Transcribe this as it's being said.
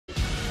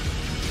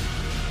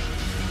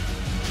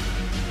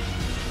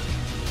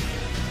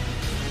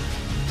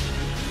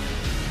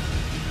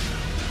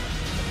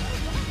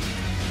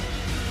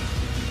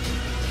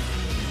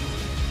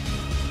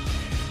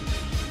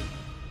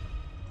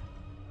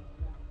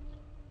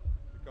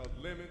Because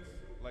limits,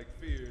 like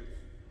fears,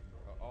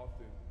 are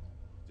often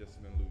just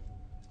an illusion.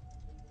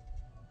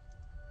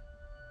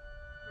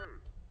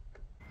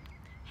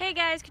 Hey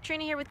guys,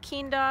 Katrina here with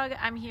Keen Dog.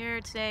 I'm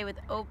here today with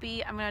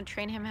Opie. I'm going to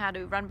train him how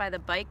to run by the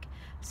bike.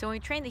 So when we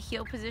train the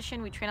heel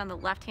position, we train on the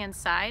left-hand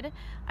side.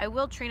 I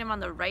will train him on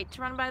the right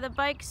to run by the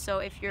bike, so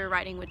if you're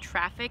riding with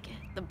traffic,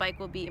 the bike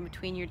will be in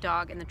between your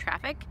dog and the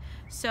traffic.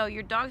 So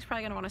your dog's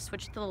probably going to want to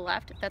switch to the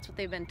left if that's what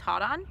they've been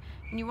taught on.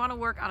 And you want to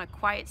work on a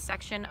quiet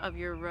section of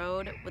your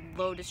road with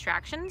low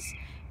distractions.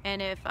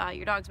 And if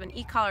your dog's been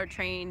e-collar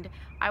trained,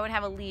 I would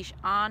have a leash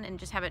on and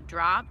just have it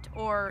dropped,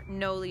 or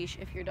no leash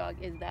if your dog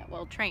is that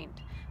well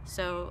trained.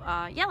 So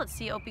yeah, let's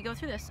see Opie go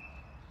through this.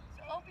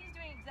 So Opie's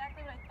doing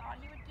exactly what I thought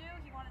he would do.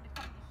 He wanted to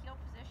come to the heel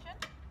position.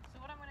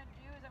 So what I'm going to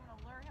do is I'm going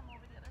to lure him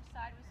over the other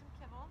side with some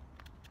kibble.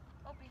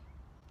 Opie.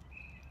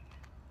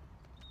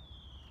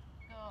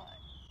 Good.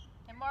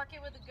 And mark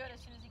it with a good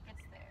as soon as he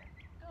gets there.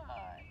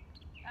 Good.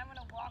 I'm going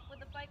to walk with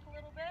the bike a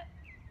little bit.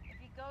 If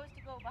he goes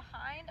to go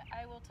behind,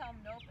 I will tell him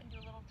nope and do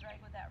a little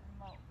drag with that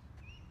remote.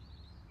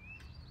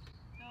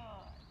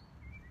 Good.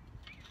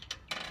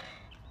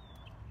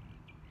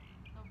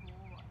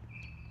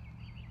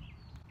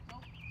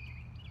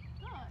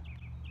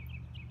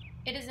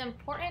 It is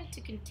important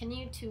to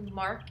continue to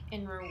mark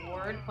and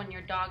reward when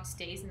your dog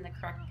stays in the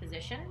correct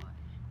position.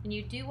 And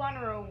you do want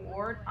to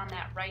reward on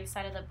that right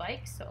side of the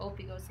bike. So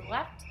Opie goes to the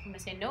left. I'm going to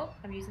say nope.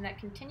 I'm using that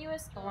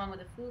continuous along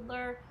with a food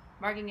lure,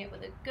 marking it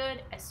with a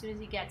good as soon as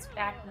he gets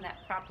back into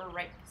that proper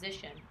right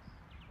position.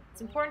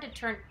 It's important to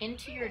turn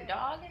into your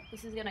dog.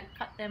 This is going to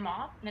cut them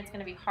off, and it's going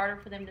to be harder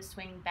for them to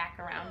swing back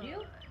around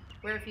you.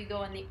 Where if you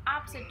go in the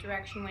opposite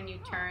direction when you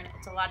turn,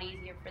 it's a lot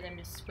easier for them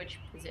to switch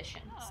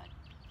positions.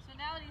 So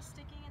now that he's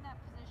sticking in that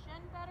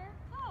position better,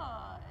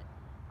 good.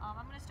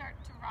 I'm going to start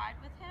to ride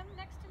with him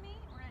next to me.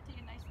 We're going to take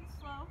it nice and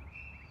slow.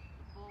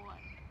 Good boy.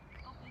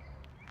 Opie.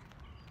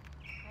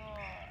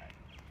 Good.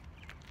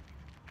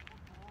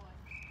 Good boy.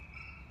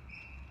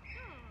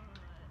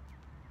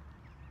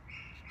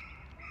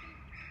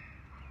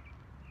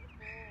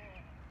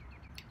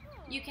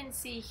 Good. You can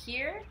see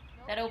here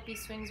that Opie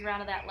swings around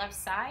to that left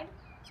side.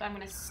 So I'm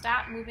going to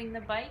stop moving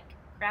the bike,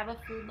 grab a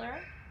food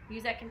lure,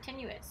 use that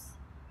continuous.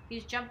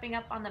 He's jumping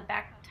up on the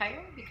back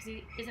tire because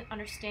he isn't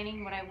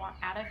understanding what I want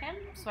out of him.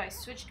 So I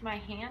switched my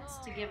hands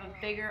to give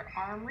a bigger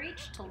arm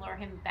reach to lure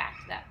him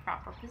back to that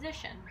proper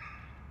position.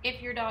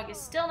 If your dog is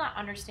still not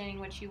understanding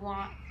what you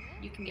want,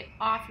 you can get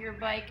off your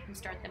bike and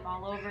start them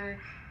all over,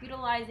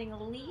 utilizing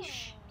a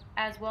leash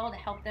as well to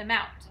help them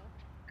out.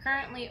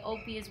 Currently,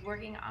 Opie is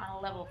working on a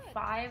level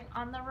 5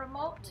 on the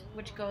remote,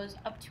 which goes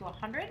up to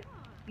 100.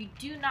 You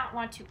do not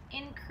want to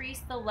increase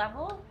the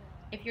level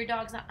if your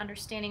dog's not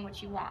understanding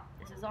what you want.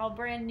 This is all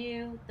brand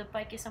new. The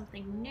bike is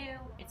something new.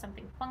 It's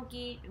something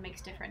funky. It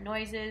makes different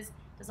noises.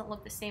 It doesn't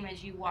look the same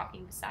as you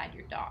walking beside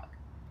your dog.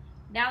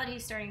 Now that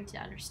he's starting to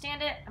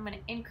understand it, I'm going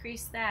to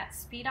increase that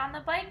speed on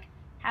the bike,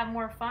 have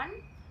more fun.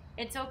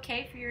 It's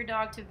okay for your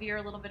dog to veer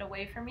a little bit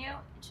away from you.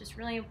 It's just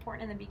really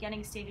important in the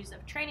beginning stages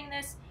of training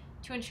this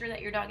to ensure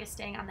that your dog is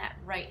staying on that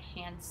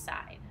right-hand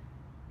side.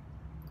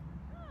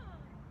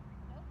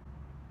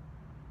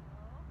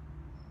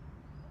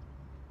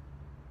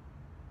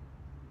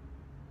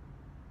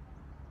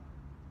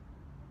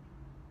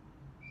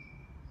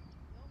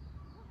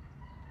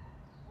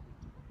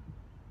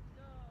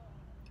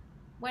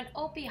 When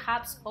Opie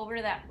hops over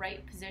to that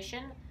right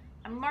position,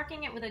 I'm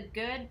marking it with a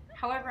good.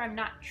 However, I'm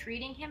not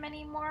treating him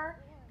anymore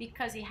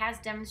because he has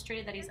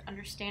demonstrated that he's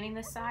understanding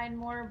the side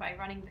more by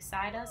running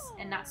beside us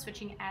and not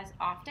switching as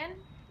often.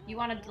 You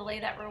want to delay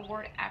that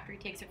reward after he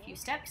takes a few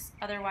steps,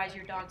 otherwise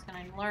your dog's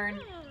going to learn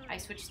I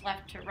switch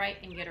left to right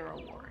and get a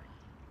reward.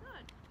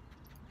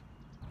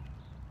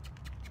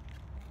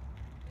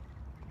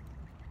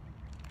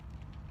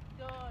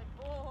 Good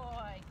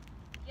boy.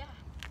 Yeah.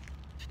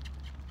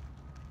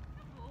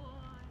 Good boy.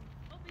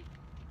 Opie.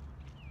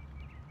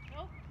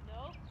 Nope,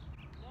 nope,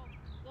 nope.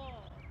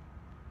 Good.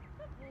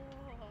 Good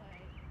boy.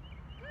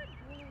 Good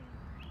boy.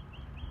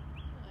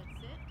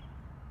 That's it.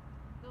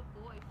 Good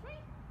boy.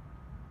 Free.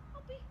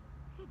 Opie.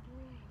 Good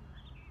boy.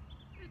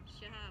 Good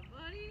job,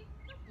 buddy.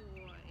 Good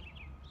boy.